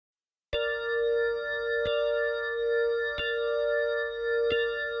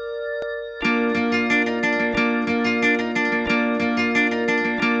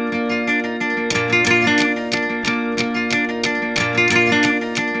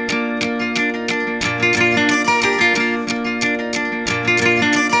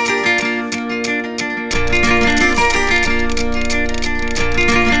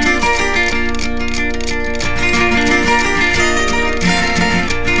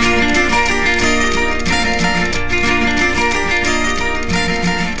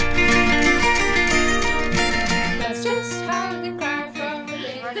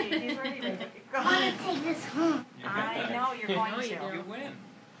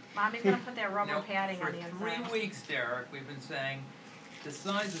Mommy's going to put that rubber padding on the inside. For 3 weeks, Derek, we've been saying the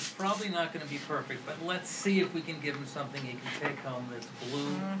size is probably not going to be perfect, but let's see if we can give him something he can take home that's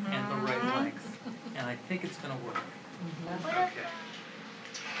blue and the right length. And I think it's going to work. Okay.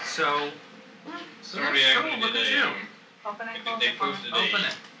 So Somebody look actually at did you. Open it, close they it. posted Open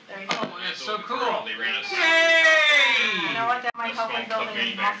it. There you go. That's so cool. They ran us. You Yay! know what? That might help with building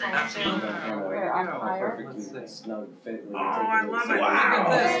his muscles too. Where up higher? Let's see. Snug fit. Oh, I love it. Wow.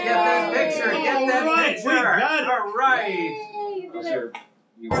 Look at this. Get that picture. Get that picture. All right.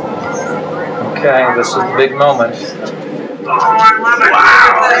 Okay, this is the big moment. Oh, I love it.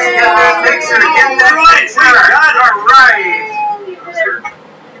 Wow. Get that picture. Get that picture. All right.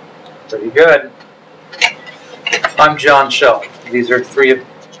 Pretty good. I'm John Schell. These are 3 of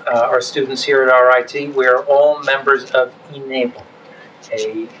our students here at RIT. We are all members of e-NABLE,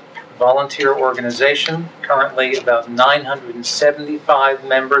 a volunteer organization, currently about 975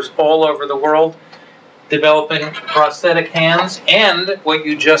 members all over the world, developing prosthetic hands and what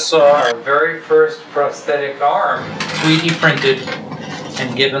you just saw, our very first prosthetic arm, 3D printed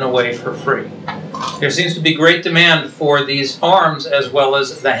and given away for free. There seems to be great demand for these arms as well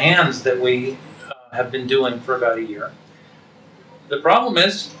as the hands that we have been doing for about a year. The problem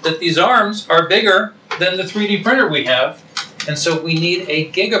is that these arms are bigger than the 3D printer we have, and so we need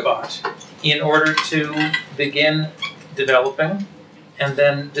a gigabot in order to begin developing and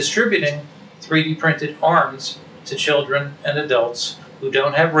then distributing 3D printed arms to children and adults who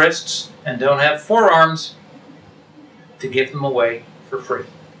don't have wrists and don't have forearms, to give them away for free.